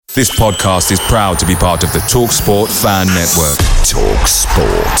This podcast is proud to be part of the TalkSport Fan Network.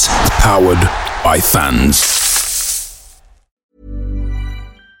 TalkSport. Powered by fans.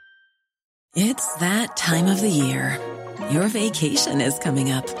 It's that time of the year. Your vacation is coming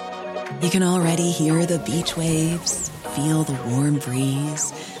up. You can already hear the beach waves, feel the warm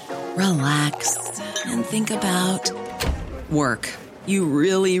breeze, relax, and think about work. You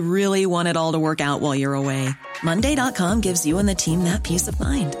really, really want it all to work out while you're away. Monday.com gives you and the team that peace of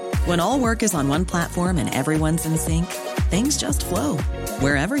mind. When all work is on one platform and everyone's in sync, things just flow.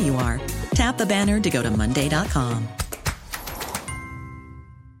 Wherever you are, tap the banner to go to Monday.com.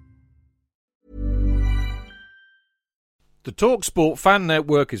 The TalkSport Fan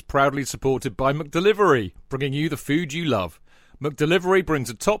Network is proudly supported by McDelivery, bringing you the food you love. McDelivery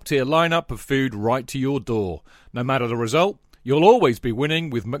brings a top-tier lineup of food right to your door. No matter the result, you'll always be winning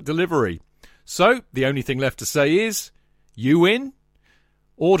with McDelivery. So, the only thing left to say is, you win?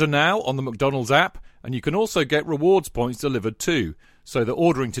 Order now on the McDonald's app, and you can also get rewards points delivered too, so that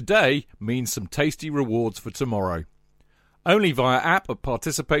ordering today means some tasty rewards for tomorrow. Only via app at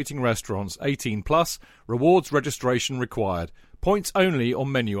participating restaurants. 18 plus. Rewards registration required. Points only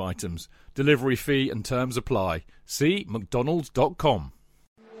on menu items. Delivery fee and terms apply. See mcdonalds.com.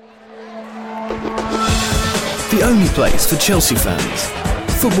 The only place for Chelsea fans.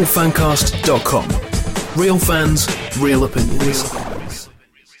 Footballfancast.com. Real fans, real opinions.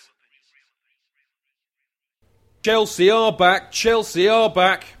 Chelsea are back. Chelsea are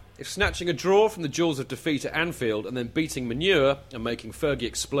back. If snatching a draw from the jaws of defeat at Anfield and then beating Manure and making Fergie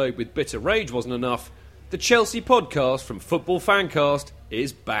explode with bitter rage wasn't enough, the Chelsea podcast from Football Fancast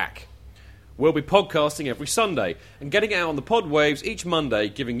is back. We'll be podcasting every Sunday and getting it out on the pod waves each Monday,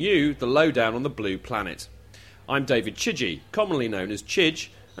 giving you the lowdown on the Blue Planet. I'm David Chidgey, commonly known as Chidge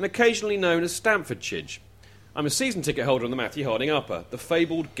and occasionally known as Stamford Chidge. I'm a season ticket holder on the Matthew Harding Upper, the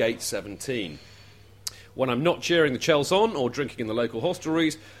fabled Gate 17. When I'm not cheering the Chelsea on or drinking in the local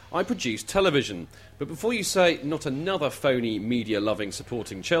hostelries, I produce television. But before you say, not another phony media-loving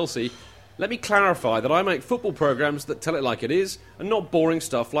supporting Chelsea, let me clarify that I make football programmes that tell it like it is and not boring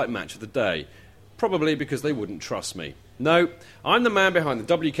stuff like Match of the Day. Probably because they wouldn't trust me. No, I'm the man behind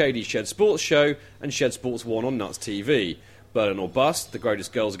the WKD Shed Sports Show and Shed Sports 1 on Nuts TV, Berlin or Bust, The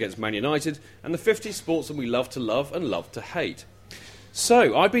Greatest Girls Against Man United, and the 50 sports that we love to love and love to hate.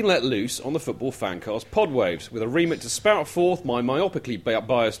 So, I've been let loose on the Football Fancast podwaves with a remit to spout forth my myopically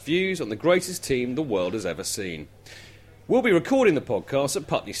biased views on the greatest team the world has ever seen. We'll be recording the podcast at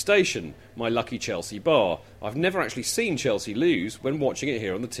Putney Station, my lucky Chelsea bar. I've never actually seen Chelsea lose when watching it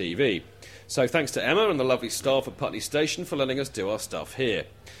here on the TV. So thanks to Emma and the lovely staff at Putney Station for letting us do our stuff here.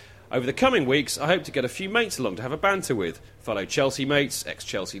 Over the coming weeks, I hope to get a few mates along to have a banter with. Fellow Chelsea mates,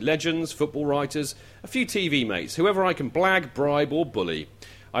 ex-Chelsea legends, football writers, a few TV mates, whoever I can blag, bribe or bully.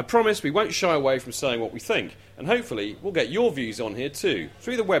 I promise we won't shy away from saying what we think, and hopefully we'll get your views on here too,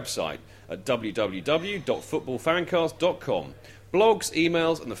 through the website at www.footballfancast.com. Blogs,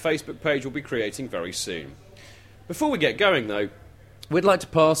 emails and the Facebook page we'll be creating very soon. Before we get going though, we'd like to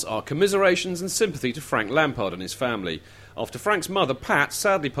pass our commiserations and sympathy to Frank Lampard and his family, after Frank's mother, Pat,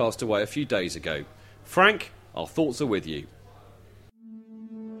 sadly passed away a few days ago. Frank, our thoughts are with you.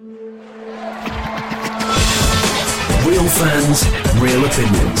 Real fans, real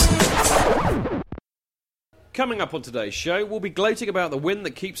opinions. Coming up on today's show, we'll be gloating about the win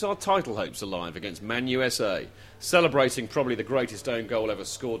that keeps our title hopes alive against Man USA, celebrating probably the greatest own goal ever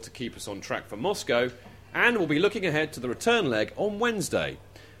scored to keep us on track for Moscow, and we'll be looking ahead to the return leg on Wednesday.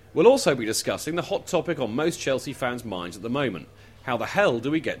 We'll also be discussing the hot topic on most Chelsea fans' minds at the moment. How the hell do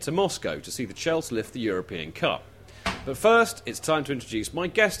we get to Moscow to see the Chelsea lift the European Cup? But first, it's time to introduce my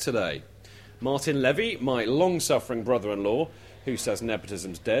guest today. Martin Levy, my long-suffering brother-in-law, who says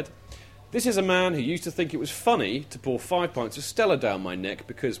nepotism's dead. This is a man who used to think it was funny to pour 5 pints of Stella down my neck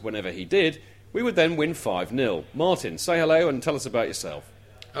because whenever he did, we would then win 5-0. Martin, say hello and tell us about yourself.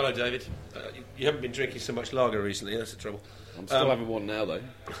 Hello, David. You haven't been drinking so much lager recently, that's the trouble. I'm still having one now, though.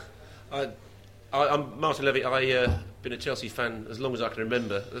 I'm Martin Levy. I've been a Chelsea fan as long as I can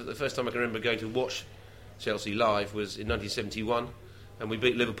remember. The first time I can remember going to watch Chelsea live was in 1971, and we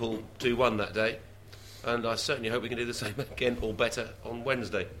beat Liverpool 2-1 that day. And I certainly hope we can do the same again, or better, on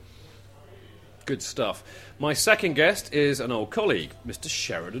Wednesday. Good stuff. My second guest is an old colleague, Mr.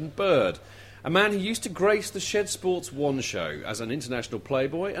 Sheridan Bird, a man who used to grace the Shed Sports 1 show as an international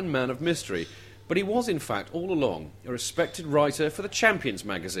playboy and man of mystery. But he was, in fact, all along a respected writer for the Champions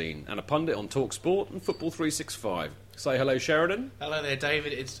magazine and a pundit on TalkSport and Football 365. Say hello, Sheridan. Hello there,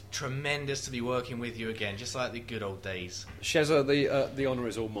 David. It's tremendous to be working with you again, just like the good old days. Shezza, the honour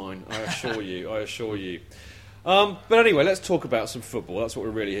is all mine, I assure you, I assure you. But anyway, let's talk about some football. That's what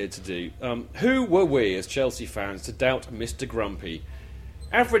we're really here to do. Who were we as Chelsea fans to doubt Mr. Grumpy?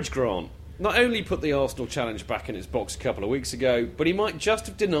 Average Grant not only put the Arsenal challenge back in its box a couple of weeks ago, but he might just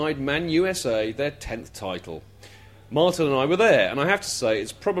have denied Man USA their 10th title. Martin and I were there, and I have to say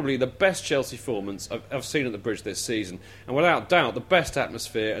it's probably the best Chelsea performance I've seen at the Bridge this season, and without doubt the best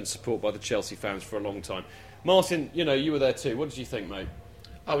atmosphere and support by the Chelsea fans for a long time. Martin, you were there too. What did you think, mate?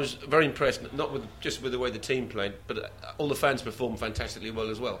 I was very impressed, not just with the way the team played, but all the fans performed fantastically well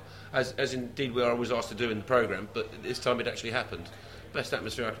as well, as indeed we are always asked to do in the programme, but this time it actually happened. Best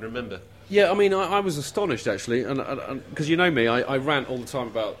atmosphere I can remember. Yeah, I mean, I was astonished actually, and because you know me, I rant all the time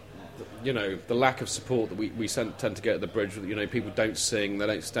about the lack of support that we tend to get at the Bridge. People don't sing, they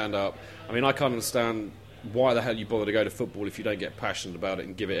don't stand up. I mean, I can't understand why the hell you bother to go to football if you don't get passionate about it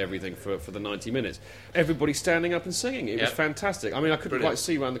and give it everything for the 90 minutes. Everybody standing up and singing. It was fantastic. I mean, I couldn't quite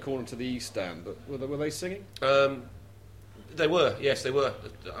see around the corner to the East stand, but were they singing? They were, yes, they were.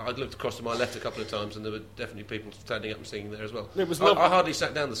 I'd looked across to my left a couple of times and there were definitely people standing up and singing there as well. It was I hardly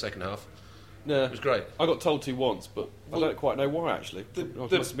sat down the second half. No, it was great. I got told to once, but I don't quite know why, actually. It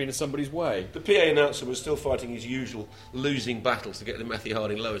must have been in somebody's way. The PA announcer was still fighting his usual losing battle to get the Matthew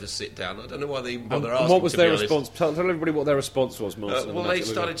Harding Lower to sit down. I don't know why they even bother asking. What was their response? Tell everybody what their response was, Martin. Well, they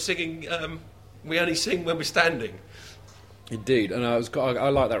started singing, we only sing when we're standing. Indeed, and I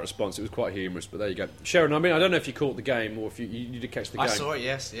like that response. It was quite humorous, but there you go. Sharon, I mean, I don't know if you caught the game or if you did catch the game. I saw it,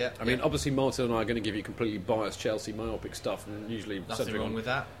 yes, yeah. I mean, obviously Martin and I are going to give you completely biased Chelsea myopic stuff, and usually nothing wrong with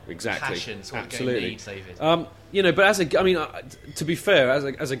that. Exactly, passion's what absolutely. The game needs, David. But to be fair,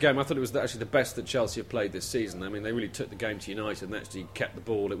 as a game, I thought it was actually the best that Chelsea have played this season. I mean, they really took the game to United and actually kept the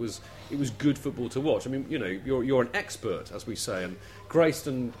ball. It was good football to watch. I mean, you're an expert, as we say, and graced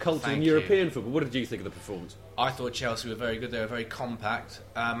and cultured in European football. What did you think of the performance? I thought Chelsea were very good. They were very compact.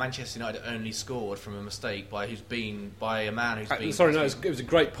 Manchester United only scored from a mistake by a man who's been. Sorry, no, it was a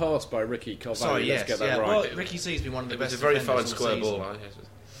great pass by Ricky Carvalho. Sorry, yes, Let's get that right. Well, Ricky C's been one of the best. It was a very fine defenders square all ball.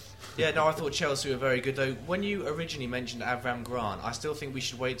 Yeah, no, I thought Chelsea were very good though. When you originally mentioned Avram Grant, I still think we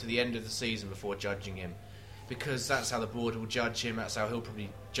should wait to the end of the season before judging him, because that's how the board will judge him. That's how he'll probably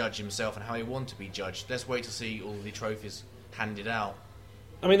judge himself and how he want to be judged. Let's wait to see all the trophies handed out.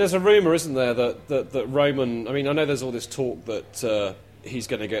 I mean, there's a rumour, isn't there, that Roman... I mean, I know there's all this talk that he's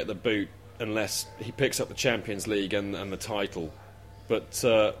going to get the boot unless he picks up the Champions League and the title. But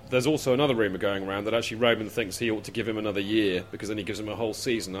there's also another rumour going around that actually Roman thinks he ought to give him another year because then he gives him a whole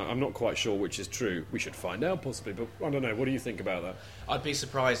season. I'm not quite sure which is true. We should find out, possibly, but I don't know. What do you think about that? I'd be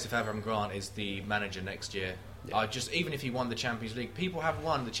surprised if Avram Grant is the manager next year. Yeah. Even if he won the Champions League. People have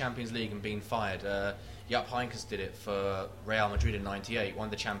won the Champions League and been fired. Jupp Heynckes did it for Real Madrid in '98, won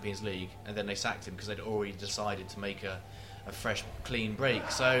the Champions League, and then they sacked him because they'd already decided to make a fresh, clean break.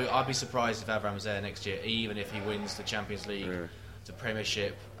 So I'd be surprised if Avram's there next year, even if he wins the Champions League, the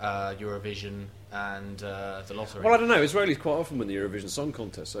Premiership, Eurovision, and the lottery. Well, I don't know. Israelis quite often win the Eurovision Song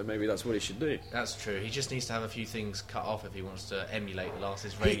Contest, so maybe that's what he should do. That's true. He just needs to have a few things cut off if he wants to emulate the last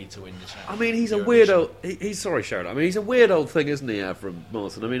Israeli to win the Champions League. I mean, he's a weird old... He's sorry, Sharon. I mean, he's a weird old thing, isn't he, Avram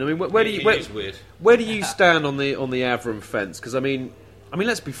Martin? I mean, where do you... He is weird. Where do you stand on the Avram fence? Because, I mean,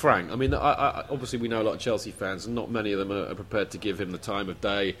 let's be frank. I mean, I obviously we know a lot of Chelsea fans, and not many of them are prepared to give him the time of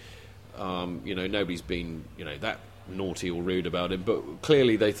day. Nobody's been, that naughty or rude about him, but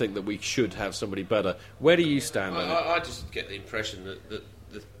clearly they think that we should have somebody better. Where do you stand on it? I just get the impression that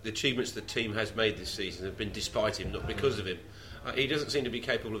the achievements the team has made this season have been despite him, not because of him. He doesn't seem to be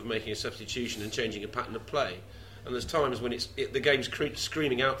capable of making a substitution and changing a pattern of play, and there's times when the game's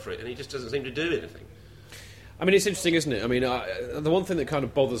screaming out for it and he just doesn't seem to do anything. I mean, it's interesting, isn't it? I mean, the one thing that kind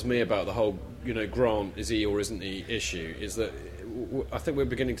of bothers me about the whole, Grant, is he or isn't he issue, is that I think we're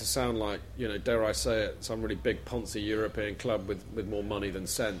beginning to sound like, dare I say it, some really big Ponzi European club with more money than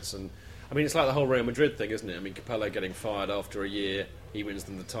sense. And I mean, it's like the whole Real Madrid thing, isn't it? I mean, Capello getting fired after a year, he wins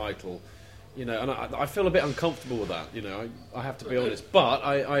them the title. And I feel a bit uncomfortable with that. I have to be honest, but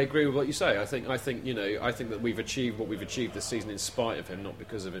I agree with what you say. I think that we've achieved what we've achieved this season in spite of him, not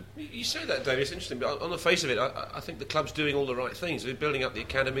because of him. You say that, Dave. It's interesting, but on the face of it, I think the club's doing all the right things. We're building up the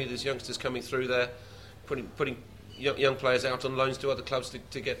academy. There's youngsters coming through there, putting young players out on loans to other clubs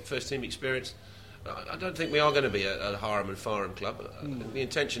to get first team experience. I don't think we are going to be a Harem and Farham club. The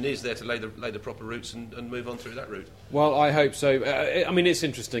intention is there to lay the proper roots and move on through that route. Well, I hope so. I mean, it's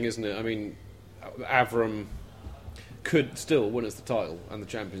interesting, isn't it? I mean, Avram could still win us the title and the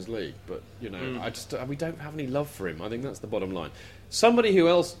Champions League, but we don't have any love for him. I think that's the bottom line. Somebody who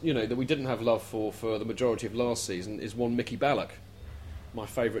else that we didn't have love for the majority of last season is one Mickey Ballack, my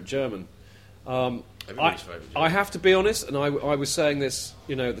favourite German. Everybody's favourite. I have to be honest, and I was saying this,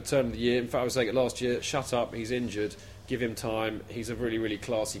 at the turn of the year. In fact, I was saying it last year. Shut up, he's injured. Give him time. He's a really, really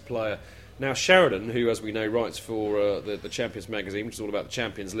classy player. Now, Sheridan, who, as we know, writes for the Champions magazine, which is all about the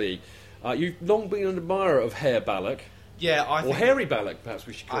Champions League, you've long been an admirer of Hare Ballack. Yeah, or Hairy Ballack, perhaps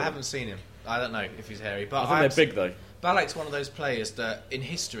we should call him. I haven't seen him. I don't know if he's hairy, but I think they're big, though. Ballack's one of those players that, in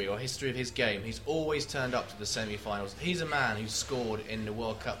history of his game, he's always turned up to the semi-finals. He's a man who scored in the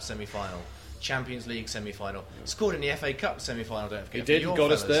World Cup semi-final, Champions League semi-final, scored in the FA Cup semi-final, don't forget. He did, he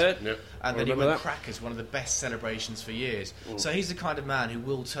got us there. Yep. And then he won Crackers, one of the best celebrations for years. So he's the kind of man who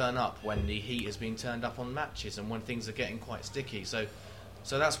will turn up when the heat has been turned up on matches and when things are getting quite sticky. So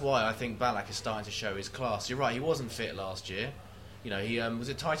that's why I think Ballack is starting to show his class. You're right, he wasn't fit last year. He was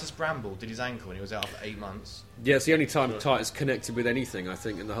it Titus Bramble did his ankle and he was out for 8 months. Yeah, it's the only time Titus connected with anything, I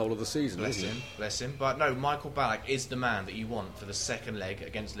think, in the whole of the season. Bless him. But no, Michael Ballack is the man that you want for the second leg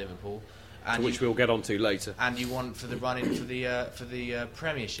against Liverpool, and which we'll get onto later. And you want for the run-in for the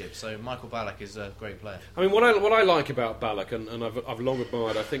Premiership. So Michael Ballack is a great player. I mean, what I like about Ballack, and I've long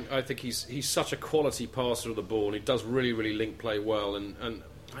admired. I think he's such a quality passer of the ball. And he does really, really link play well, and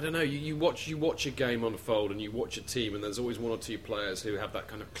I don't know. You watch a game unfold, and you watch a team, and there's always one or two players who have that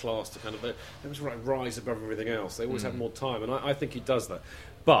kind of class to kind of they always rise above everything else. They always have more time, and I think he does that.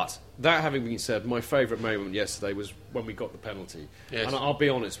 But that having been said, my favourite moment yesterday was when we got the penalty. Yes. And I'll be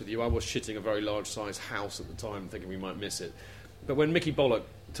honest with you, I was shitting a very large size house at the time, thinking we might miss it. But when Mickey Bollock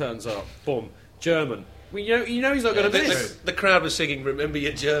turns up, boom, German. Well, you know he's not going to miss. The crowd was singing "Remember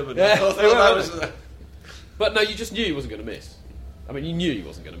Your German." Yeah, but no, you just knew he wasn't going to miss. I mean, you knew he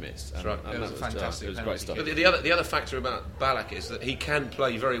wasn't going to miss. That's right. It was fantastic. It was great stuff. But the other factor about Ballack is that he can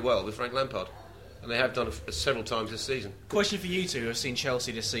play very well with Frank Lampard, and they have done it several times this season. Question for you two who have seen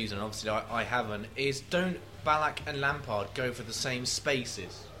Chelsea this season, obviously I haven't, is don't Ballack and Lampard go for the same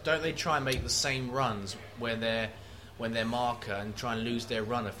spaces? Don't they try and make the same runs when they're marker and try and lose their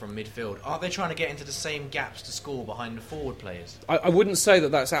runner from midfield? Aren't they trying to get into the same gaps to score behind the forward players? I wouldn't say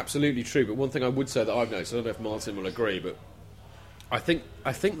that that's absolutely true, but one thing I would say that I've noticed, I don't know if Martin will agree, but I think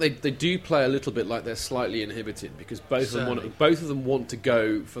they do play a little bit like they're slightly inhibited because both of them want to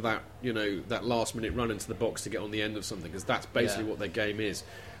go for that that last minute run into the box to get on the end of something, because that's basically what their game is.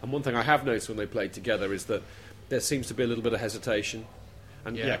 And one thing I have noticed when they play together is that there seems to be a little bit of hesitation,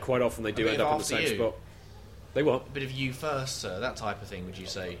 and quite often they do end up in the same spot. They what? A bit of you first, sir. That type of thing. Would you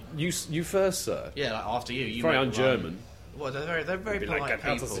say? You first, sir. Yeah, like after you. You very un-German. Well, they're very polite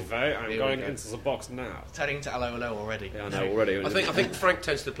people. I'm going into the box now. Turning to hello already. Yeah, I know already. I think Frank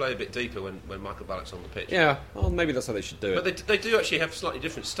tends to play a bit deeper when Michael Ballack's on the pitch. Yeah, well, maybe that's how they should do it. But they do actually have slightly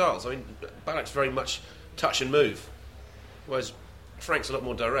different styles. I mean, Ballack's very much touch and move, whereas Frank's a lot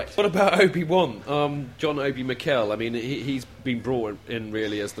more direct. What about Obi-Wan? John Obi Mikel. I mean, he's been brought in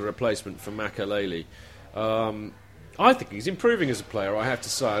really as the replacement for Makelele. I think he's improving as a player, I have to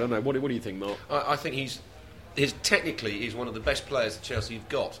say. I don't know. What do you think, Mark? I think technically he's one of the best players that Chelsea have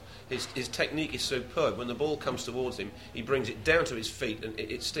got. His technique is superb. When the ball comes towards him, he brings it down to his feet and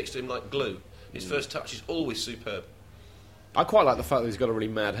it sticks to him like glue. His first touch is always superb. I quite like the fact that he's got a really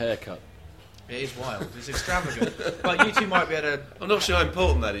mad haircut. It is wild. It's extravagant. But you two might be able to... I'm not sure how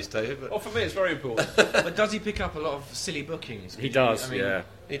important that is, David. But... Oh, for me it's very important. But does he pick up a lot of silly bookings? He does, yeah.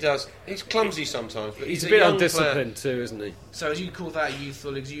 He does. He's clumsy sometimes. But he's a bit undisciplined too, isn't he? So you call that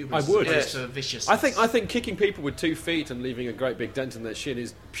youthful exuberance? I would. Yes. Viciousness? I think kicking people with 2 feet and leaving a great big dent in their shin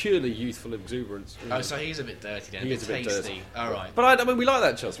is purely youthful exuberance. Oh, so he's a bit dirty then. He is a bit tasty. Dirty. All right. But I mean, we like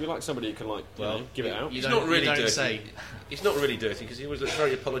that, Chelsea. We like somebody who can give it out. He's not really dirty. He's not really dirty because he always looks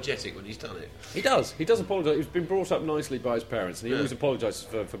very apologetic when he's done it. He does. He does apologise. He's been brought up nicely by his parents, and he always apologises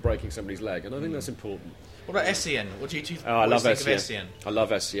for breaking somebody's leg, and I think that's important. What about Essien? What do you think I love of Essien? I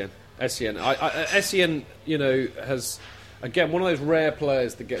love Essien. Essien, has, again, one of those rare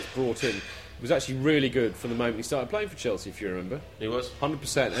players that gets brought in. Was actually really good from the moment he started playing for Chelsea, if you remember. He was.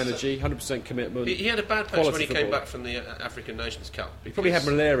 100% energy, 100% commitment. He had a bad patch when he came back from the African Nations Cup. He probably had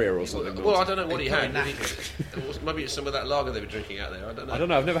malaria or something. Well, I don't know what he had. Maybe it's some of that lager they were drinking out there. I don't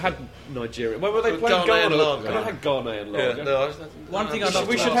know. I've never had Nigeria. When were they playing Ghana? Lager. I had Ghanaian lager. Yeah, no, one thing I'd love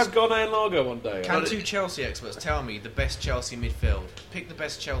we should have Ghanaian lager one day. Can two Chelsea experts tell me the best Chelsea midfield? Pick the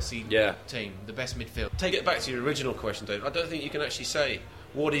best Chelsea team, the best midfield. Take it back to your original question, Dave. I don't think you can actually say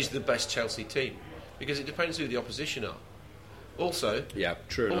what is the best Chelsea team, because it depends who the opposition are. Also,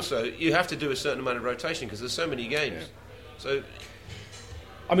 true enough. Also, you have to do a certain amount of rotation because there's so many games. Yeah. So,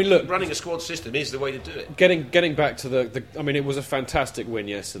 I mean, look, running a squad system is the way to do it. Getting back to the I mean, it was a fantastic win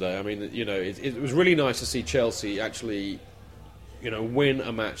yesterday. I mean, it was really nice to see Chelsea actually, win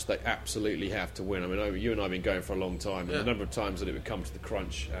a match they absolutely have to win. I mean, you and I have been going for a long time, and the number of times that it would come to the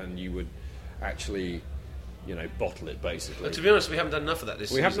crunch, and you would actually, bottle it, basically. But to be honest, we haven't done enough of that this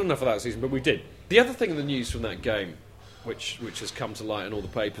season. We haven't done enough of that season, but we did. The other thing in the news from that game, which has come to light in all the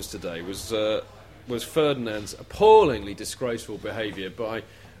papers today, was Ferdinand's appallingly disgraceful behaviour by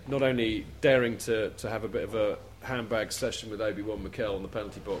not only daring to have a bit of a handbag session with Obi-Wan Mikel in the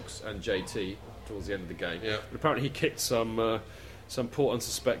penalty box and JT towards the end of the game, but apparently he kicked some poor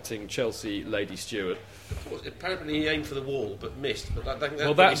unsuspecting Chelsea lady steward. Apparently he aimed for the wall but missed. But that I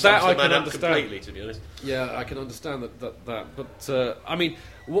can understand completely, to be honest. Yeah, I can understand that. But I mean,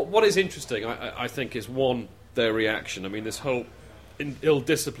 what is interesting, I think, is one, their reaction. I mean, this whole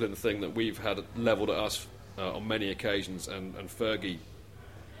ill-discipline thing that we've had levelled at us on many occasions, and Fergie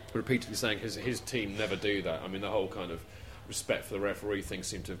repeatedly saying his team never do that. I mean, the whole kind of respect for the referee thing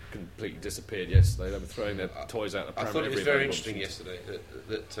seemed to have completely disappeared yesterday. They were throwing their toys out the pram. I thought it was very interesting yesterday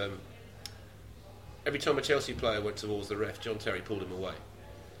that every time a Chelsea player went towards the ref, John Terry pulled him away.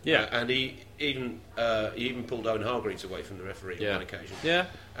 Yeah, and he even pulled Owen Hargreaves away from the referee on one occasion. Yeah,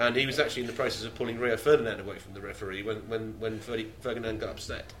 and he was actually in the process of pulling Rio Ferdinand away from the referee when Ferdinand got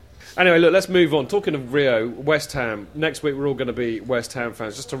upset. Anyway, look, let's move on. Talking of Rio, West Ham. Next week we're all going to be West Ham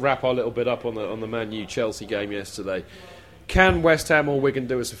fans. Just to wrap our little bit up on the Man U Chelsea game yesterday. Can West Ham or Wigan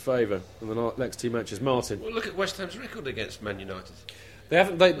do us a favour in the next two matches, Martin? Well, look at West Ham's record against Man United. They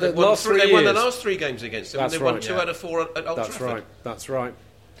haven't. They won the last 3 games against them. They've won 2 out of 4 at Old Trafford. That's right.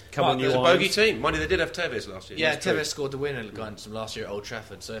 Come on, you It's a bogey team. Mind you, they did have Tevez last year. Yeah, Tevez scored the winner last year at Old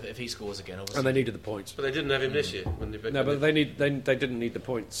Trafford. So if he scores again, obviously. And they needed the points. But they didn't have him this year. They didn't need the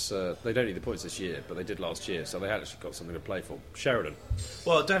points. They don't need the points this year, but they did last year. So they had actually got something to play for. Sheridan.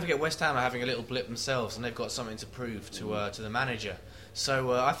 Well, don't forget West Ham are having a little blip themselves, and they've got something to prove to the manager.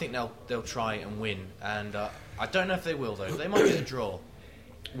 So I think they'll try and win. And I don't know if they will though. They might get a draw.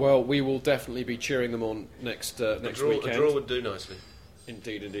 Well, we will definitely be cheering them on next weekend. A draw would do nicely.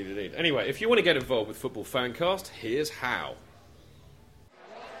 Indeed. Anyway, if you want to get involved with Football Fancast, here's how.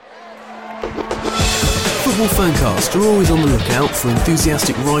 Football Fancast are always on the lookout for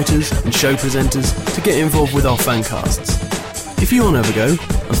enthusiastic writers and show presenters to get involved with our fancasts. If you want to have a go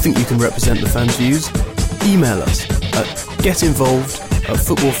and think you can represent the fans' views, email us at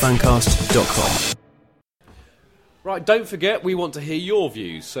getinvolved@footballfancast.com. Right, don't forget, we want to hear your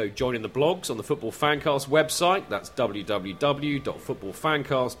views, so join in the blogs on the Football Fancast website, that's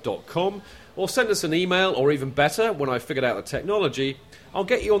www.footballfancast.com, or send us an email, or even better, when I've figured out the technology, I'll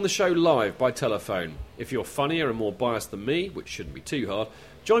get you on the show live by telephone. If you're funnier and more biased than me, which shouldn't be too hard,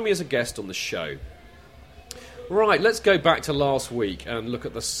 join me as a guest on the show. Right, let's go back to last week and look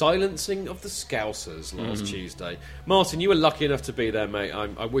at the silencing of the Scousers last Tuesday. Martin, you were lucky enough to be there, mate.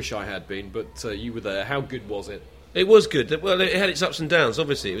 I wish I had been, but you were there. How good was it? It was good. Well, it had its ups and downs.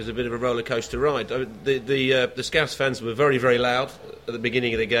 Obviously, it was a bit of a roller coaster ride. The Scouse fans were very, very loud at the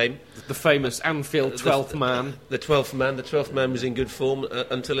beginning of the game. The famous Anfield 12th man. The 12th man. The 12th man was in good form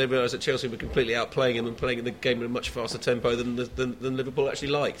until they realised that Chelsea were completely outplaying him and playing the game at a much faster tempo than Liverpool actually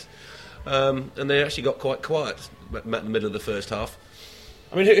liked. And they actually got quite quiet at the middle of the first half.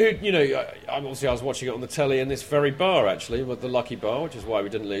 I mean, I was watching it on the telly in this very bar, actually, with the lucky bar, which is why we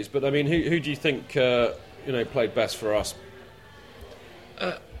didn't lose. But I mean, who do you think played best for us?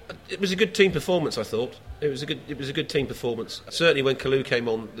 It was a good team performance, I thought. It was a good team performance. Certainly, when Kalou came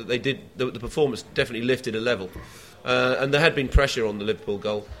on, the performance definitely lifted a level, and there had been pressure on the Liverpool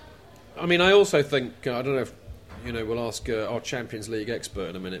goal. I mean, I also think I don't know if we'll ask our Champions League expert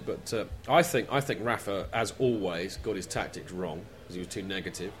in a minute, but I think Rafa, as always, got his tactics wrong because he was too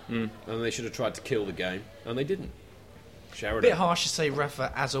negative, and they should have tried to kill the game, and they didn't. Sheridan. A bit harsh to say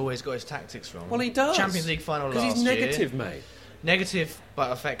Rafa, as always, got his tactics wrong. Well, he does. Champions League final last year. Because he's negative, mate. Negative,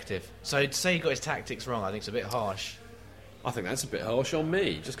 but effective. So to say he got his tactics wrong, I think it's a bit harsh. I think that's a bit harsh on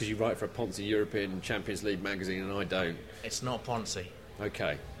me, just because you write for a Ponzi European Champions League magazine and I don't. It's not Ponzi.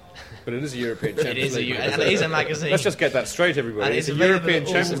 Okay. But it is a European Champions League magazine. And it is a magazine. Let's just get that straight, everybody. And it's a European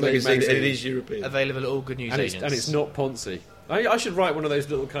Champions League magazine. And it is European. Available at all good news agents. And it's not Ponzi. I should write one of those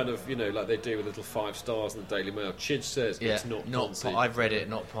little kind of, like they do with little 5 stars in the Daily Mail. Chidge says it's not Ponzi. I've read it,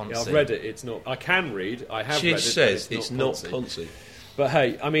 not Ponzi. Yeah, I've read it, it's not. I can read, I have read it. Chidge says it's not Ponzi. But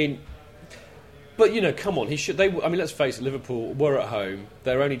hey, I mean, come on, let's face it, Liverpool were at home.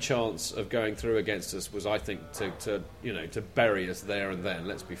 Their only chance of going through against us was, I think, to bury us there and then,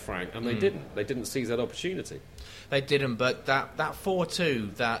 let's be frank. And they didn't. They didn't seize that opportunity. They didn't, but that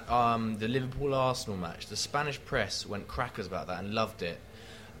 4-2, the Liverpool-Arsenal match, the Spanish press went crackers about that and loved it.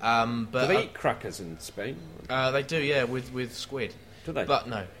 But do they eat crackers in Spain? They do, yeah, with squid. Do they? But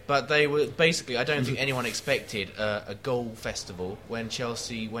no. But they were basically, I don't think anyone expected a goal festival when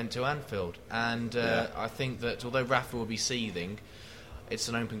Chelsea went to Anfield. And I think that although Rafa will be seething, it's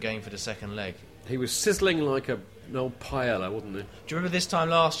an open game for the second leg. He was sizzling like an old paella, wasn't he? Do you remember this time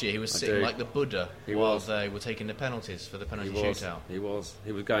last year? He was sitting do. like the Buddha He while was. they were taking the penalties for the penalty He was. shootout. He was.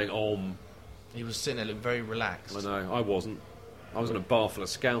 He was going on. He was sitting there looking very relaxed. I know. I wasn't. I was in a bar full of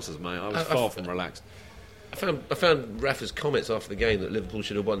Scousers, mate. I was far from relaxed. I found Rafa's comments after the game that Liverpool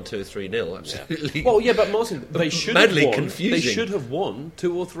should have won 2 or 3-0. Absolutely. Well, yeah, but Martin, they should madly have won. confusing. They should have won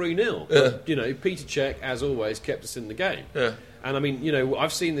 2 or 3-0. But, you know, Peter Cech, as always, kept us in the game. Yeah. And I mean, you know,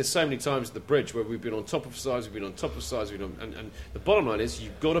 I've seen this so many times at the bridge where we've been on top of sides, and the bottom line is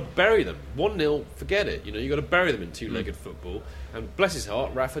you've got to bury them. 1-0, forget it. You know, you've got to bury them in two-legged football. And bless his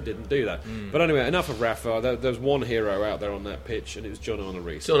heart, Rafa didn't do that. But anyway, enough of Rafa. There was one hero out there on that pitch, and it was John Arne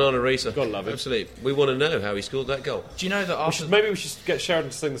Riise. John Arne Riise. Gotta love him. Absolutely. We want to know how he scored that goal. Do you know that after... Maybe we should get Sheridan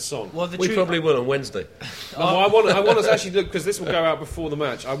to sing the song. Well, the We truth- probably will on Wednesday. No, I want us to actually look, because this will go out before the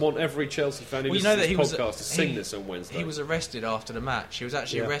match. I want every Chelsea fan who Well, you know listens that to this he was podcast to sing this on Wednesday. He was arrested after the match. He was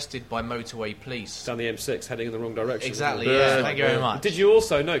actually Yeah. arrested by motorway police. down the M6 heading in the wrong direction. Exactly. wasn't it? Yeah. Thank you very much. Did you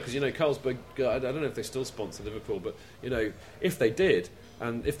also know, because you know Carlsberg, I don't know if they still sponsor Liverpool, but you know if they did,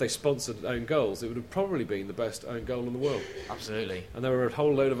 and if they sponsored own goals, it would have probably been the best own goal in the world. Absolutely. And there were a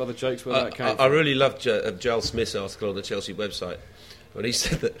whole load of other jokes where that came I from. really loved Giles Smith's article on the Chelsea website when he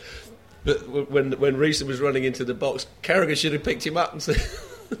said that when Riise was running into the box, Carragher should have picked him up and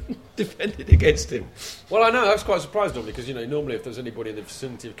defended against him. Well, I know, I was quite surprised on because, you know, normally if there's anybody in the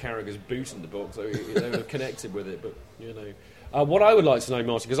vicinity of Carragher's boot in the box, they would have connected with it, but, you know. What I would like to know,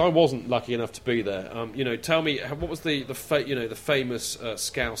 Martin, because I wasn't lucky enough to be there, you know, tell me, what was the famous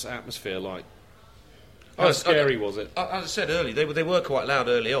Scouse atmosphere like? How scary was it? As I said earlier, they were quite loud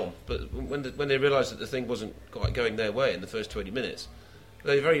early on, but when they realised that the thing wasn't quite going their way in the first 20 minutes,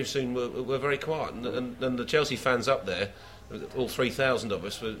 they very soon were very quiet. And the Chelsea fans up there, all 3,000 of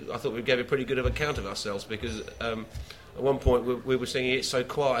us, I thought we gave a pretty good of account of ourselves because at one point we were singing "It's So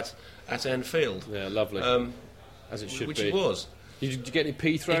Quiet" at Anfield. Yeah, lovely. As it should which be. it was. Did you get any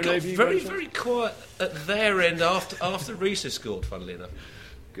pee thrown It got over you? very, by very quiet at their end after Riise scored, funnily enough.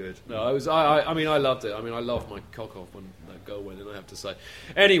 good. No, I mean, I loved it. I mean, I loved my cock off when that goal went in, I have to say.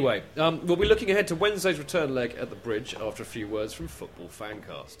 Anyway, we'll be looking ahead to Wednesday's return leg at the Bridge after a few words from Football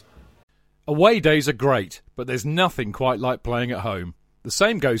Fancast. Away days are great, but there's nothing quite like playing at home. The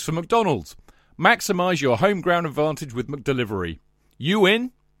same goes for McDonald's. Maximise your home ground advantage with McDelivery. You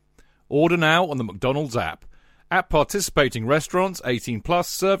in? Order now on the McDonald's app. At participating restaurants, 18 plus,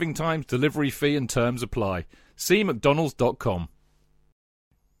 serving times, delivery fee and terms apply. See mcdonalds.com.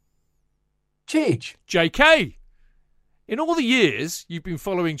 Cheech. JK! In all the years you've been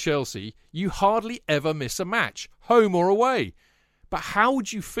following Chelsea, you hardly ever miss a match, home or away. But how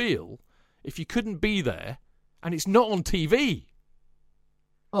would you feel if you couldn't be there and it's not on TV?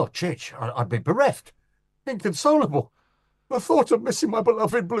 Oh, Chich, I'd be bereft. Inconsolable. The thought of missing my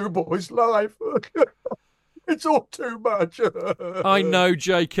beloved Blue Boys live. It's all too much. I know,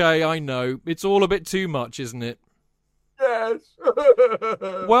 JK, I know. It's all a bit too much, isn't it? Yes.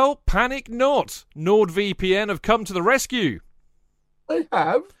 Well, panic not. NordVPN have come to the rescue. They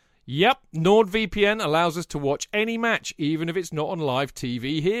have? Yep, NordVPN allows us to watch any match, even if it's not on live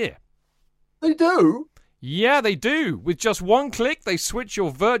TV here. They do? Yeah, they do. With just one click, they switch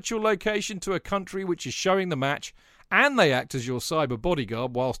your virtual location to a country which is showing the match, and they act as your cyber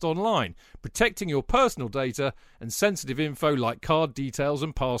bodyguard whilst online, protecting your personal data and sensitive info like card details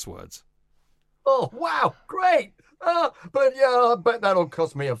and passwords. Oh, wow, great. But yeah, I bet that'll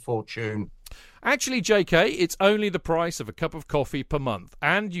cost me a fortune. Actually, JK, it's only the price of a cup of coffee per month,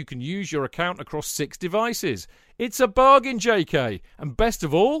 and you can use your account across 6 devices. It's a bargain, JK, and best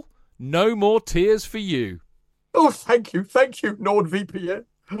of all, no more tears for you. Oh, thank you, NordVPN.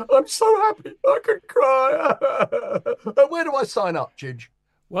 I'm so happy I could cry. Where do I sign up, Chidge?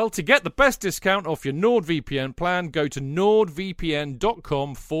 Well, to get the best discount off your NordVPN plan, go to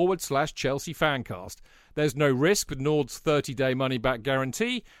nordvpn.com/Chelsea Fancast. There's no risk with Nord's 30-day money-back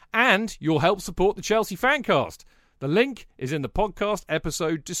guarantee, and you'll help support the Chelsea Fancast. The link is in the podcast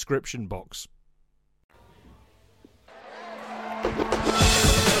episode description box.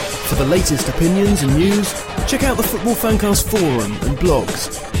 For the latest opinions and news, check out the Football Fancast forum and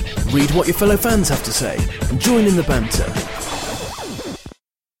blogs. Read what your fellow fans have to say and join in the banter.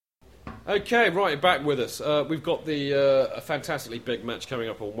 Okay, right, back with us. We've got a fantastically big match coming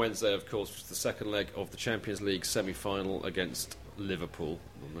up on Wednesday, of course, which is the second leg of the Champions League semi-final against Liverpool.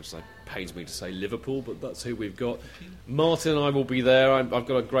 Which pains me to say Liverpool, but that's who we've got. Martin and I will be there. I've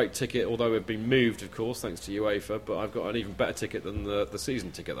got a great ticket, although we've been moved, of course, thanks to UEFA, but I've got an even better ticket than the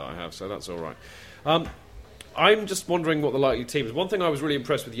season ticket that I have, so that's all right. I'm just wondering what the likely team is. One thing I was really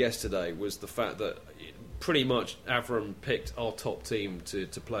impressed with yesterday was the fact that pretty much Avram picked our top team to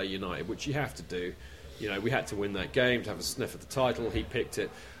play United, which you have to do. You know, we had to win that game to have a sniff at the title. He picked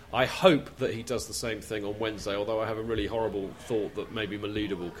it. I hope that he does the same thing on Wednesday, although I have a really horrible thought that maybe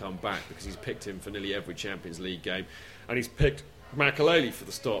Malouda will come back because he's picked him for nearly every Champions League game, and he's picked Makelele for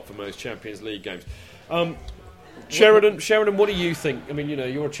the start for most Champions League games. Sheridan, what do you think? I mean, you know,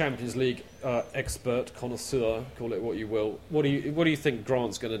 you're a Champions League expert, connoisseur, call it what you will. What do you think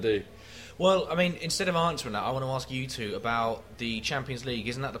Grant's going to do? Well, I mean, instead of answering that, I want to ask you two about the Champions League.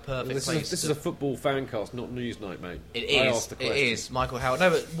 Isn't that the perfect place? This is a football fancast, not Newsnight, mate. It is. It is, Michael Howard. No,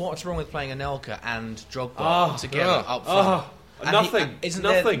 but what's wrong with playing Anelka and Drogba together up front?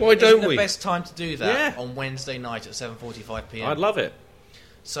 Nothing. Why don't we? The best time to do that on Wednesday night at 7:45 p.m. I'd love it.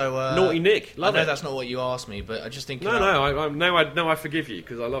 So Naughty Nick, love I know it. that's not what you asked me, but I just think I forgive you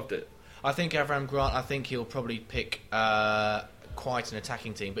because I loved it. I think Avram Grant. I think he'll probably pick quite an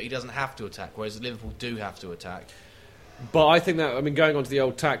attacking team, but he doesn't have to attack, whereas Liverpool do have to attack. But I think that, I mean, going on to the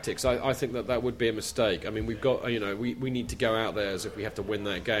old tactics, I think that would be a mistake. I mean, we've got, you know, we need to go out there as if we have to win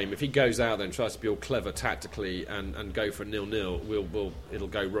that game. If he goes out there and tries to be all clever tactically and go for a 0-0, it'll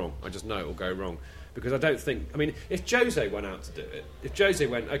go wrong. I just know it'll go wrong. Because I don't think, I mean, if Jose went out to do it, if Jose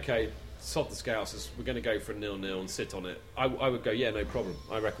went, okay, sod the Scousers, we're going to go for a 0-0 and sit on it, I would go, yeah, no problem.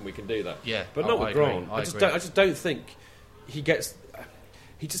 I reckon we can do that. Yeah, but not with Grant. I just don't think he gets.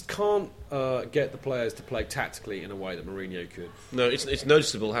 He just can't get the players to play tactically in a way that Mourinho could. No, it's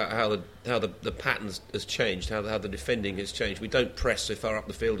noticeable how the pattern has changed, how the defending has changed. We don't press so far up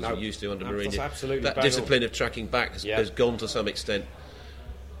the field as we used to under Mourinho. That's absolutely that discipline of tracking back has gone to some extent.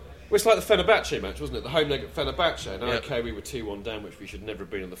 Well, it's like the Fenerbahce match, wasn't it? The home leg at Fenerbahce. Now, okay, we were 2-1 down, which we should never have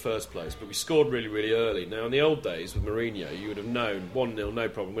been in the first place, but we scored really, really early. Now, in the old days with Mourinho, you would have known 1-0, no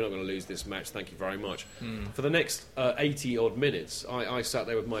problem, we're not going to lose this match, thank you very much. For the next 80-odd minutes, I sat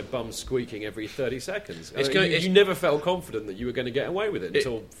there with my bum squeaking every 30 seconds. You never felt confident that you were going to get away with it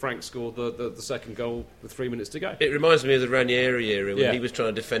until Frank scored the second goal with 3 minutes to go. It reminds me of the Ranieri era when he was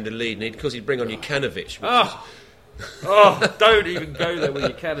trying to defend a lead, and because he'd bring on Jukanovic, don't even go there with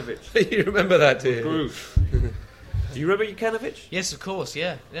Jukanovic. You remember that, do you? Do you remember Jukanovic? Yes, of course,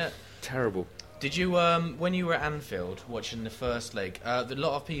 yeah. Terrible. Did you, when you were at Anfield watching the first leg, a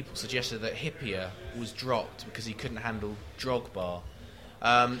lot of people suggested that Hyypiä was dropped because he couldn't handle Drogba.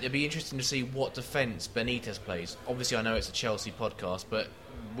 It'd be interesting to see what defence Benitez plays. Obviously, I know it's a Chelsea podcast, but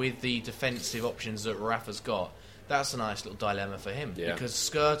with the defensive options that Rafa's got, that's a nice little dilemma for him, because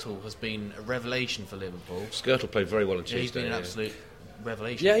Skrtel has been a revelation for Liverpool. Skrtel played very well on Tuesday. He's been an absolute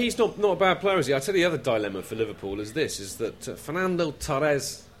revelation. Yeah, he's not a bad player, is he? I tell you the other dilemma for Liverpool is that Fernando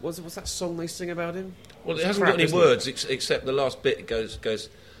Torres, what's that song they sing about him? Well, it hasn't got any words except the last bit goes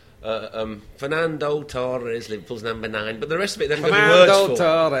Fernando Torres, Liverpool's number 9, but the rest of it they haven't got any words for.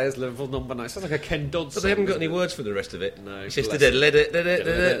 Fernando Torres, Liverpool's number 9. Sounds like a Ken Dodd song. But they haven't got any words for the rest of it. No. It's just And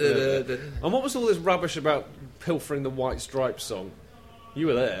what was all this rubbish about pilfering the White Stripes song? You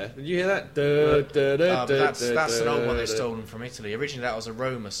were there. Did you hear that? That's an old one they've stolen from Italy. Originally that was a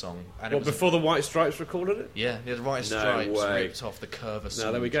Roma song. And before the White Stripes recorded it? Yeah, the White Stripes ripped off the Curver song.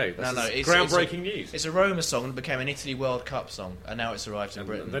 No, there we go. It's groundbreaking news. It's a Roma song and became an Italy World Cup song, and now it's arrived in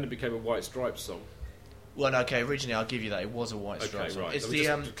Britain. And then it became a White Stripes song. Well, okay, originally I'll give you that. It was a White Stripes song. Right. It's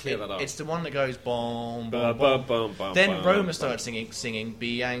It's the one that goes bom bom bom. Then Roma started singing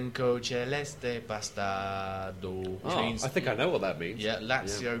Bianco Celeste Bastardo, which means I think I know what that means. Yeah,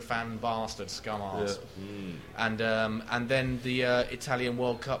 Lazio fan bastard scum arse. Yeah. And then the Italian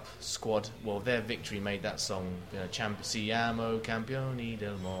World Cup squad, well, their victory made that song. Siamo campioni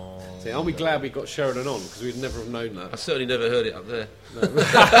del mondo. See, aren't we glad we got Sheridan on, because we'd never have known that. I certainly never heard it up there.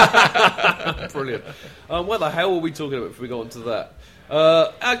 Brilliant. What the hell were we talking about if we got onto that?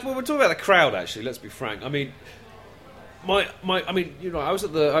 Well, we're talking about the crowd. Actually, let's be frank. I mean, I was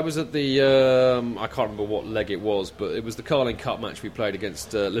at the. I can't remember what leg it was, but it was the Carling Cup match we played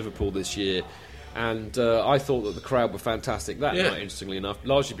against Liverpool this year, and I thought that the crowd were fantastic that night. Interestingly enough,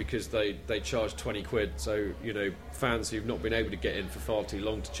 largely because they charged £20, so fans who've not been able to get in for far too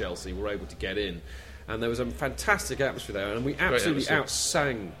long to Chelsea were able to get in. And there was a fantastic atmosphere there, and we absolutely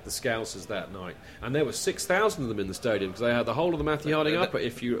outsang the Scousers that night. And there were 6,000 of them in the stadium, because they had the whole of the Matthew Harding Upper.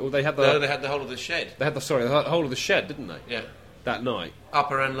 They had the whole of the shed. They had the whole of the shed, didn't they? Yeah. That night,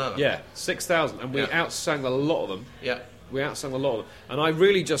 upper and lower. Yeah, 6,000, and we outsang a lot of them. Yeah. We outsang a lot of them, and I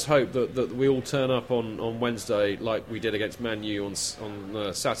really just hope that we all turn up on Wednesday like we did against Man U on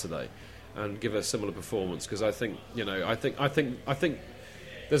Saturday, and give a similar performance, because I think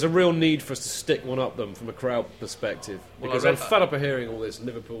there's a real need for us to stick one up them from a crowd perspective, because I'm fed up of hearing all this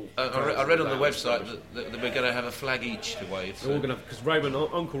Liverpool. I read on the website that we're going to have a flag each to wave. We're all going to, because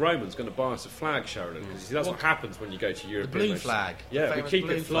Uncle Roman's going to buy us a flag, Sheridan. Because that's what happens when you go to Europe. The blue flag. Yeah, we keep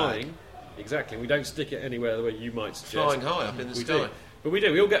it flying. Flag. Exactly. We don't stick it anywhere the way you might suggest. Flying high up in the sky. Do. But we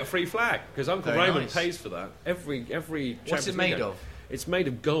do. We all get a free flag because Uncle Very Roman nice. pays for that every. What's it made of? It's made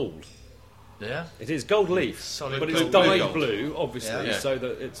of gold. Yeah. It is gold leaf, Solid but it's gold. dyed blue, obviously, Yeah. so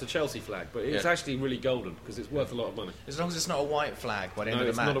that it's a Chelsea flag. But it's actually really golden because it's worth a lot of money. As long as it's not a white flag by the end No, of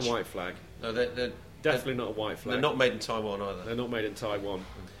it's the match. not a white flag. No, they're Definitely not a white flag. They're not made in Taiwan either. They're not made in Taiwan,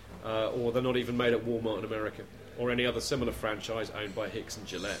 or they're not even made at Walmart in America, or any other similar franchise owned by Hicks and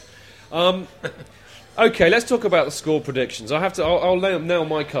Gillette. Okay, let's talk about the score predictions. I'll nail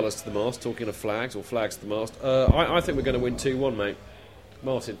my colours to the mast. Talking of flags or flags to the mast, I think we're going to win 2-1, mate.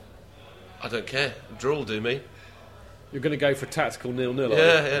 Martin, I don't care. Draw will do me. you're going to go for tactical 0-0.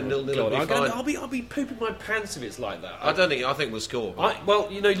 Yeah, 0-0 will be fine. I'll be pooping my pants if it's like that. I think we'll score.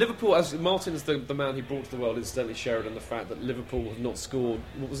 Well, you know, Liverpool, as Martin's the man he brought to the world, incidentally, Sheridan, the fact that Liverpool have not scored,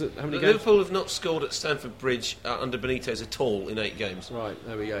 what was it, how many games? Liverpool have not scored at Stamford Bridge under Benitez at all in 8 games. Right,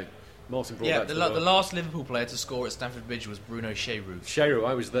 there we go. Martin brought Yeah, that the to the world. last Liverpool player to score at Stamford Bridge was Bruno Cheroux. Cheroux,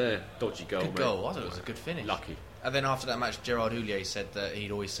 I was there. Dodgy goal, Good mate. goal. I thought it was a good finish. Lucky. And then after that match, Gerard Houllier said that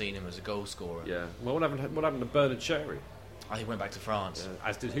he'd always seen him as a goal scorer. Yeah. Well, what happened to Bernard Cheroux? He went back to France.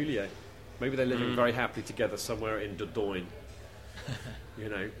 As did Houllier. Maybe they're living very happily together somewhere in Dordogne. You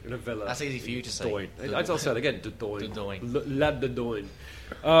know, in a villa. That's easy for you to say. Dordogne. I'll say it again. Dordogne. Dordogne. La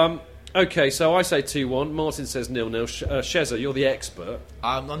Dordogne. Okay, so I say 2-1. Martin says 0-0. Shezza, you're the expert.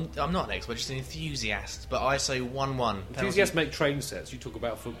 I'm not an expert, just an enthusiast. But I say 1-1. Enthusiasts make train sets. You talk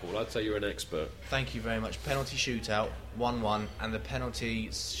about football. I'd say you're an expert. Thank you very much. Penalty shootout, 1-1, and the penalty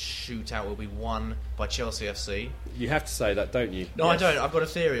shootout will be won by Chelsea FC. You have to say that, don't you? No, I don't. I've got a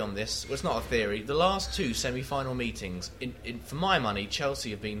theory on this. Well, it's not a theory. The last 2 semi-final meetings, for my money,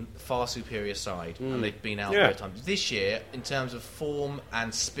 Chelsea have been far superior side, and they've been out both times. This year, in terms of form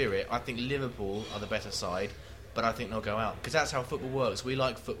and spirit, I think Liverpool are the better side, but I think they'll go out because that's how football works. We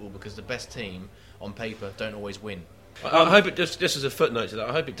like football because the best team on paper don't always win. I hope it just as a footnote to that.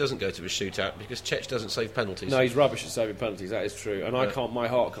 I hope it doesn't go to a shootout because Cech doesn't save penalties. No, he's rubbish at saving penalties. That is true, and my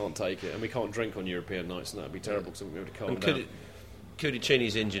heart can't take it, and we can't drink on European nights, and that'd be terrible because we won't be able to calm down.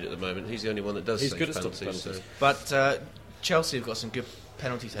 Kudicini's injured at the moment. He's the only one that does. He's save good at penalties. stopping penalties. But Chelsea have got some good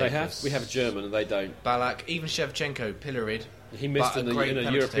penalty takers. They have. We have a German, and they don't. Balak, even Shevchenko, pilloried. He missed in a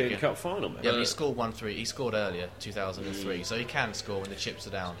European Cup final, man. Yeah, but he scored 1-3. He scored earlier, 2003, so he can score when the chips are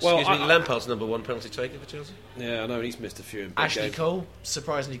down. Well, Excuse me, Lampard's number 1 penalty taker for Chelsea. Yeah, I know, and he's missed a few in big Ashley games. Cole,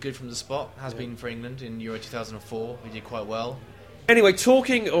 surprisingly good from the spot, has been for England in Euro 2004. He did quite well. Anyway,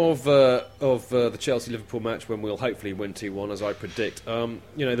 talking of the Chelsea-Liverpool match, when we'll hopefully win 2-1, as I predict,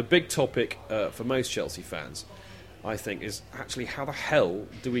 you know, the big topic for most Chelsea fans, I think, is actually how the hell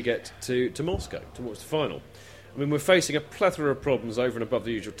do we get to Moscow to watch the final? I mean, we're facing a plethora of problems over and above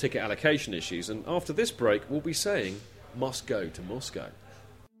the usual ticket allocation issues, and after this break, we'll be saying, must go to Moscow.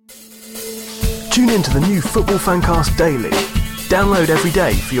 Tune in to the new Football Fancast Daily. Download every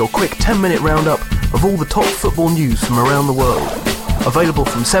day for your quick 10-minute roundup of all the top football news from around the world. Available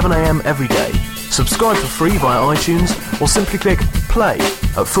from 7 a.m. every day. Subscribe for free via iTunes or simply click play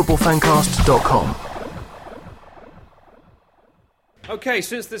at footballfancast.com. Okay,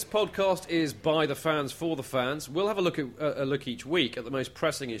 since this podcast is by the fans for the fans, we'll have a look each week at the most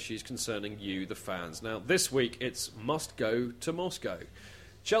pressing issues concerning you, the fans. Now, this week it's must go to Moscow.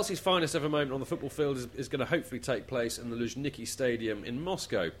 Chelsea's finest ever moment on the football field is going to hopefully take place in the Luzhniki Stadium in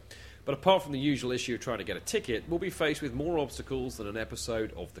Moscow. But apart from the usual issue of trying to get a ticket, we'll be faced with more obstacles than an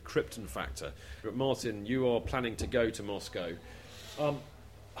episode of The Krypton Factor. But Martin, you are planning to go to Moscow. How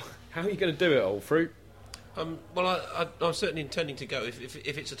are you going to do it, old fruit? Well, I'm certainly intending to go if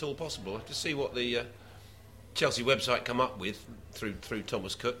it's at all possible. I have to see what the Chelsea website come up with through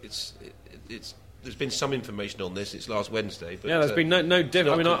Thomas Cook. There's been some information on this. It's last Wednesday, but there's been no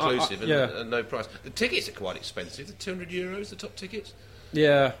difference. Not conclusive and no price. The tickets are quite expensive. They're €200, the top tickets.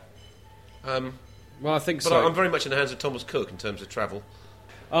 Yeah. Well, I think but so. I'm very much in the hands of Thomas Cook in terms of travel.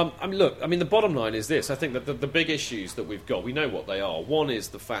 Look, the bottom line is this. I think that the big issues that we've got, we know what they are. One is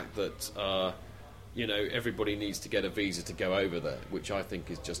the fact that everybody needs to get a visa to go over there, which I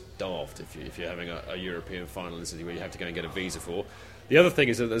think is just daft if you're having a European final in a city where you have to go and get a visa for. The other thing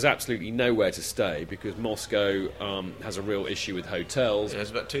is that there's absolutely nowhere to stay because Moscow has a real issue with hotels. Yeah,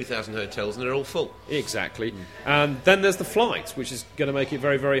 there's about 2,000 hotels and they're all full. Exactly. And then there's the flights, which is going to make it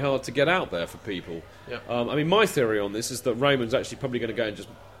very, very hard to get out there for people. Yeah. My theory on this is that Roman's actually probably going to go and just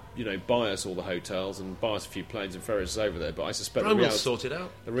buy us all the hotels and buy us a few planes and ferry us over there. But I suspect Rome will sort it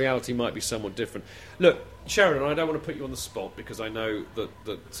out. The reality might be somewhat different. Look, Sheridan, I don't want to put you on the spot because I know that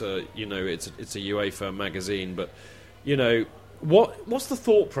it's a UEFA magazine, but what's the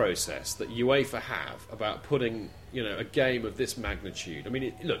thought process that UEFA have about putting a game of this magnitude? I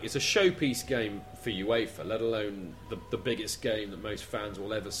mean, it's a showpiece game for UEFA, let alone the biggest game that most fans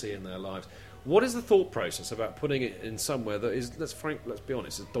will ever see in their lives. What is the thought process about putting it in somewhere that is, let's be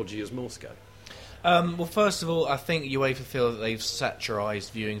honest, as dodgy as Moscow? Well, first of all, I think UEFA feel that they've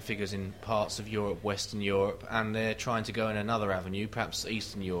saturised viewing figures in parts of Europe, Western Europe, and they're trying to go in another avenue, perhaps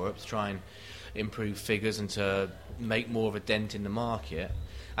Eastern Europe, to try and improve figures and to make more of a dent in the market.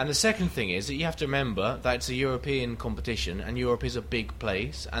 And the second thing is that you have to remember that it's a European competition, and Europe is a big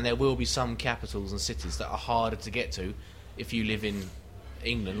place, and there will be some capitals and cities that are harder to get to if you live in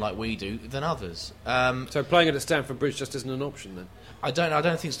England like we do than others. So playing it at Stamford Bridge just isn't an option then? I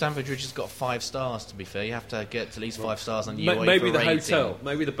don't think Stamford Bridge has got 5 stars, to be fair. You have to get to at least 5 stars on UEFA maybe the rating. hotel,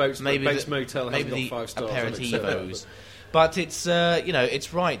 maybe the Bates Motel hasn't got 5 stars. Aperitivos. But it's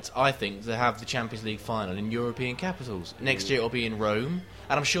it's right, I think, to have the Champions League final in European capitals. Next year it'll be in Rome,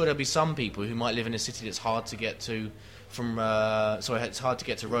 and I'm sure there'll be some people who might live in a city that's hard to get to from. It's hard to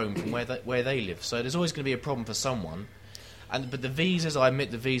get to Rome from where they live. So there's always going to be a problem for someone. But the visas, I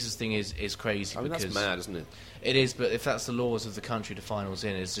admit, the visas thing is crazy. I mean, because that's mad, isn't it? It is, but if that's the laws of the country the final's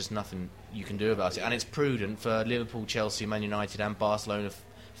in, there's just nothing you can do about it. And it's prudent for Liverpool, Chelsea, Man United and Barcelona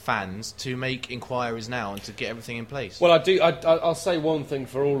fans to make inquiries now and to get everything in place. Well, I'll say one thing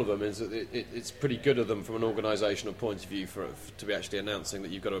for all of them is that it's pretty good of them from an organisational point of view to be actually announcing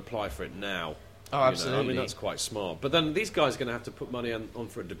that you've got to apply for it now. Oh, absolutely. I mean, that's quite smart. But then these guys are going to have to put money on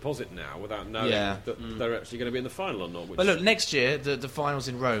for a deposit now without knowing that they're actually going to be in the final or not. But look, next year, the final's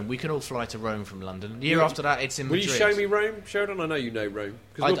in Rome. We can all fly to Rome from London. The year after that, it's in Madrid. Will you show me Rome, Sheridan? I know you know Rome.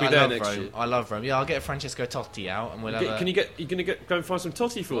 Because we'll be there next year. I love Rome. Yeah, I'll get Francesco Totti out and we'll have You're going to go and find some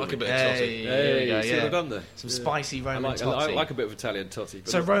Totti for me? Like a bit of Totti. Hey, see what I've done there? Some spicy Roman Totti. I like a bit of Italian Totti.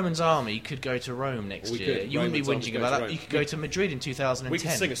 So Roman's army could go to Rome next year. You wouldn't be whinging about that. You could go to Madrid in 2010. We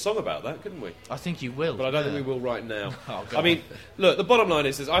could sing a song about that, couldn't we? I think you will. But I don't think we will right now. I mean, look, the bottom line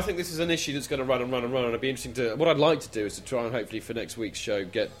is I think this is an issue that's going to run and run and run, and it'd be interesting to... What I'd like to do is to try and hopefully for next week's show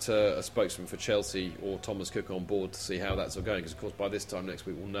get a spokesman for Chelsea or Thomas Cook on board to see how that's all going, because of course by this time next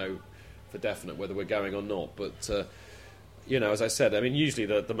week we'll know for definite whether we're going or not. But as I said, I mean, usually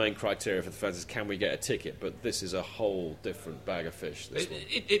the main criteria for the fans is can we get a ticket, but this is a whole different bag of fish.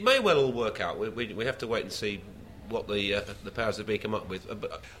 It may well all work out. We have to wait and see what the powers that be come up with.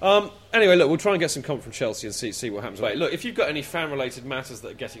 Anyway, look, we'll try and get some comment from Chelsea and see what happens. Wait, look, if you've got any fan-related matters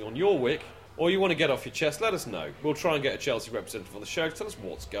that are getting on your wick, or you want to get off your chest, let us know. We'll try and get a Chelsea representative on the show to tell us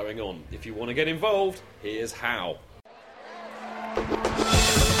what's going on. If you want to get involved, here's how.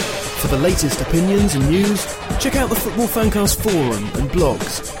 For the latest opinions and news, check out the Football Fancast forum and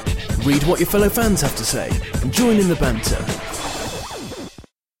blogs. Read what your fellow fans have to say and join in the banter.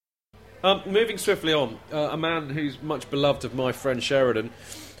 Moving swiftly on, a man who's much beloved of my friend Sheridan,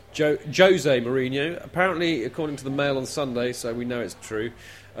 Jose Mourinho, apparently, according to the Mail on Sunday, so we know it's true,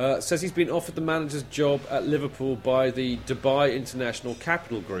 says he's been offered the manager's job at Liverpool by the Dubai International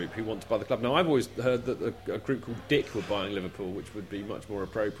Capital Group, who want to buy the club. Now, I've always heard that a group called Dick were buying Liverpool, which would be much more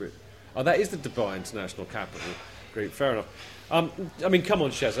appropriate. Oh, that is the Dubai International Capital Group, fair enough. I mean, come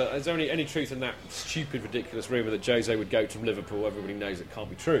on, Sheza, is there any truth in that stupid, ridiculous rumour that Jose would go to Liverpool? Everybody knows it can't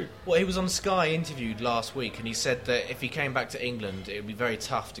be true. Well, he was on Sky interviewed last week, and he said that if he came back to England, it would be very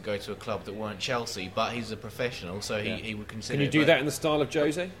tough to go to a club that weren't Chelsea, but he's a professional, so he would consider Can you do that in the style of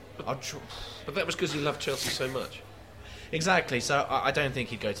Jose? But that was because he loved Chelsea so much. Exactly, so I don't think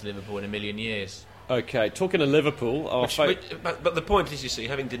he'd go to Liverpool in a million years. OK, talking of Liverpool... But the point is, you see,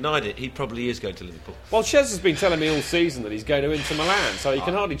 having denied it, he probably is going to Liverpool. Well, Chez has been telling me all season that he's going to Inter Milan, so he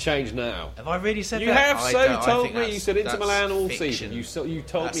can hardly change now. Have I really said that? You have told me. You said Inter Milan all season. You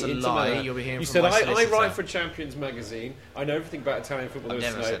told me Inter Milan. You'll be hearing you from said, my I write for Champions Magazine. I know everything about Italian football. I've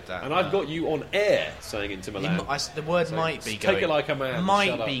never said that. And I've got you on air saying Inter Milan. The word so might be going. Take it like a man.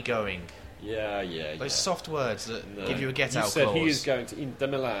 Might be going. Yeah. Those soft words that give you a get-out clause. You said he is going to Inter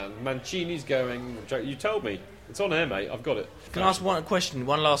Milan. Mancini's going... You told me. It's on air, mate. I've got it. Can I ask one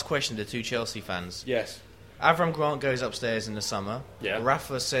last question to two Chelsea fans? Yes. Avram Grant goes upstairs in the summer. Yeah.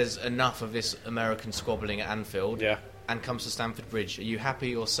 Rafa says enough of this American squabbling at Anfield. Yeah. And comes to Stamford Bridge. Are you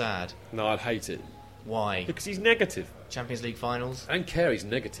happy or sad? No, I'd hate it. Why? Because he's negative. Champions League finals? I don't care, he's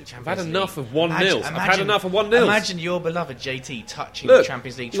negative. I've had enough of 1-0. I've had enough of 1-0. Imagine your beloved JT touching the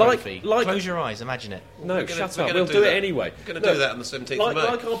Champions League trophy. Close your eyes, imagine it. No, shut up. We'll do it anyway. We're going to do that on the 17th of May.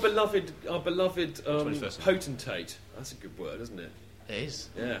 Like our beloved potentate. That's a good word, isn't it? It is.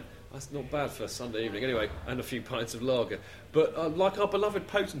 Yeah, that's not bad for a Sunday evening. Anyway, and a few pints of lager. But like our beloved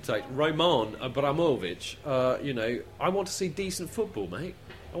potentate, Roman Abramovich, I want to see decent football, mate.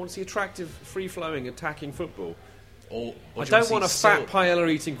 I want to see attractive, free-flowing, attacking football. Or I don't want a fat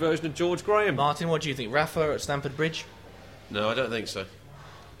paella-eating version of George Graham. Martin, what do you think? Rafa at Stamford Bridge? No, I don't think so.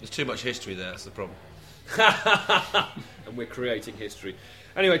 There's too much history there, that's the problem. And we're creating history.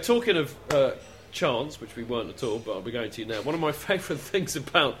 Anyway, talking of chants, which we weren't at all, but I'll be going to now. One of my favourite things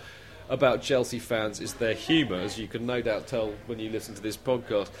about Chelsea fans is their humour, as you can no doubt tell when you listen to this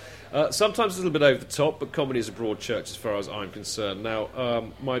podcast. Sometimes a little bit over the top, but comedy is a broad church as far as I'm concerned.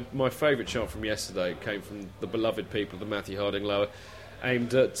 Now, my favourite chant from yesterday came from the beloved people of the Matthew Harding Lower,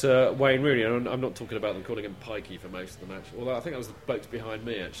 aimed at Wayne Rooney. And I'm not talking about them calling him Pikey for most of the match, although I think that was the blokes behind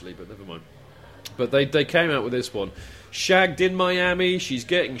me, actually, but never mind. But they came out with this one. Shagged in Miami, she's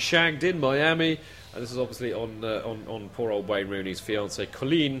getting shagged in Miami. And this is obviously on poor old Wayne Rooney's fiancée,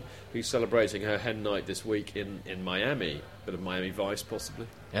 Colleen, who's celebrating her hen night this week in Miami. Bit of Miami Vice, possibly.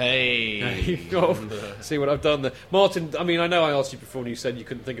 Hey! See what I've done there. Martin, I mean, I know I asked you before and you said you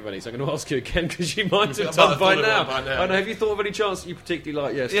couldn't think of any, so I'm going to ask you again because you might have done by now. I know. Have you thought of any chants that you particularly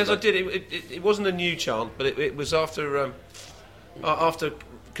like yesterday? Yes, I did. It wasn't a new chant, but it was after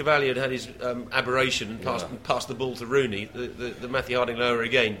Cavalier had his aberration and passed the ball to Rooney. The Matthew Harding Lower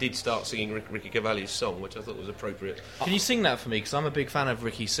again did start singing Ricky Cavalier's song, which I thought was appropriate. Can you sing that for me? Because I'm a big fan of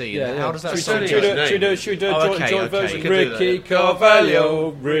Ricky C. Yeah, How does that song should we do a joint version? Ricky Carvalho,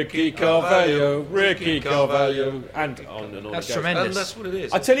 Ricky Carvalho, Ricky Carvalho, and on and on. That's it goes. tremendous. And that's what it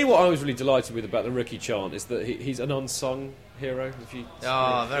is. I tell you what I was really delighted with about the Ricky chant is that he's an unsung hero. Very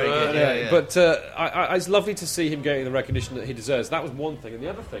good. Yeah. But it's lovely to see him getting the recognition that he deserves. That was one thing, and the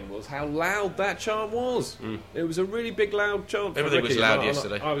other thing was how loud that chant was. It was a really big, loud chant. Everything was loud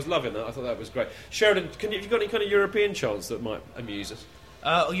yesterday. I was loving that. I thought that was great. Sheridan, have you got any kind of European chants that might amuse us?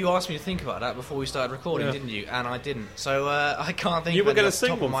 You asked me to think about that before we started recording, didn't you? And I didn't. So I can't think you of were it off the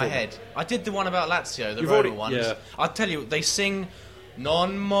top of my head. I did the one about Lazio, the Roma one. Yeah. I'll tell you, they sing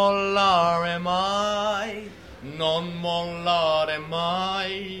Non mollare mai, non mollare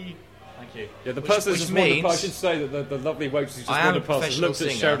mai. Thank you. Yeah, the person just wandered past. I should say that the lovely waitress who just wandered past has looked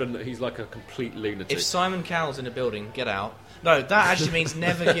at Sheridan that he's like a complete lunatic. If Simon Cowell's in a building, get out. No, that actually means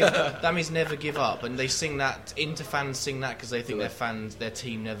never give up. That means never give up. And they sing that, Inter fans sing that because they think their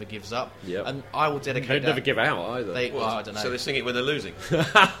team never gives up. Yep. And I will dedicate They never give out either. I don't know. So they sing it when they're losing. And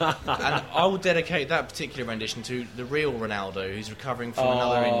I will dedicate that particular rendition to the real Ronaldo, who's recovering from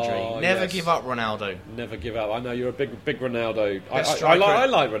another injury. Never give up, Ronaldo. Never give up. I know you're a big Ronaldo. I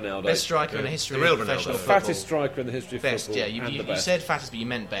like Ronaldo. Best striker in the history of professional the football. fattest striker in the history of football. Yeah, you said fattest, but you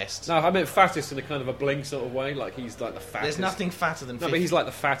meant best. No, I meant fattest in a kind of a bling sort of way, like he's like the fattest. There's nothing fatter than. No, but he's like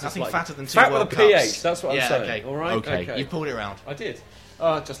the fattest. Nothing fatter than two fat World with a Cups. PH. That's what I'm saying. Okay. All right. Okay. You pulled it around. I did.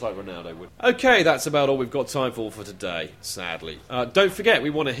 Just like Ronaldo would. Okay, that's about all we've got time for today, sadly. Don't forget, we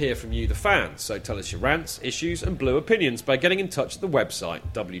want to hear from you, the fans, so tell us your rants, issues and blue opinions by getting in touch at the website,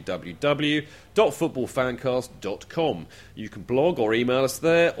 www.footballfancast.com. You can blog or email us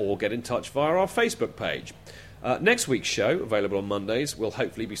there, or get in touch via our Facebook page. Next week's show, available on Mondays, we'll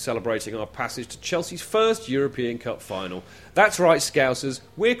hopefully be celebrating our passage to Chelsea's first European Cup final. That's right, Scousers,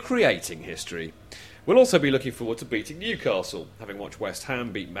 we're creating history. We'll also be looking forward to beating Newcastle, having watched West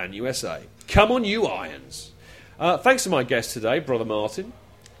Ham beat Man USA. Come on, you Irons. Thanks to my guest today, Brother Martin.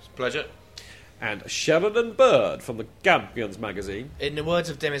 It's a pleasure. And Sheridan Bird from the Gambians magazine. In the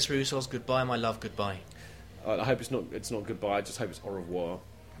words of Demis Roussos, goodbye, my love, goodbye. I hope it's not goodbye, I just hope it's au revoir.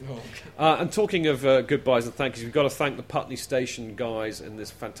 And talking of goodbyes and thank yous, we've got to thank the Putney Station guys in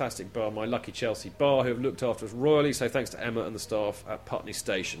this fantastic bar, My Lucky Chelsea Bar, who have looked after us royally, so thanks to Emma and the staff at Putney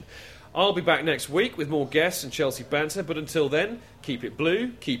Station. I'll be back next week with more guests and Chelsea banter, but until then, keep it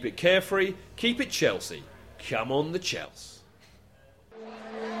blue, keep it carefree, keep it Chelsea. Come on the Chelsea.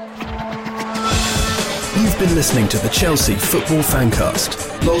 You've been listening to the Chelsea Football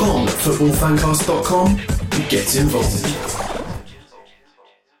Fancast. Log on at footballfancast.com and get involved.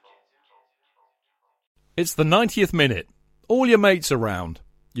 It's the 90th minute. All your mates around.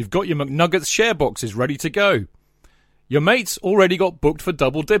 You've got your McNuggets share boxes ready to go. Your mates already got booked for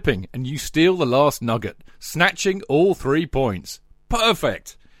double dipping and you steal the last nugget, snatching all 3 points.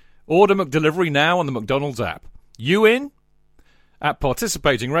 Perfect. Order McDelivery now on the McDonald's app. You in? At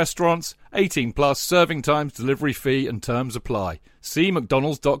participating restaurants, 18 plus, serving times, delivery fee and terms apply. See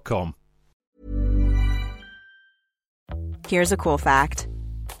mcdonalds.com. Here's a cool fact.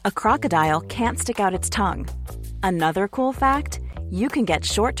 A crocodile can't stick out its tongue. Another cool fact, you can get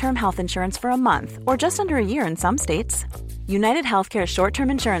short-term health insurance for a month or just under a year in some states. United Healthcare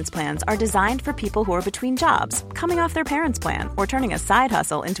short-term insurance plans are designed for people who are between jobs, coming off their parents' plan, or turning a side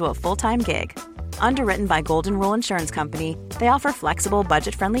hustle into a full-time gig. Underwritten by Golden Rule Insurance Company, they offer flexible,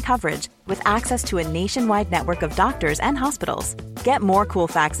 budget-friendly coverage with access to a nationwide network of doctors and hospitals. Get more cool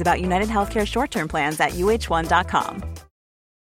facts about United Healthcare short-term plans at uh1.com.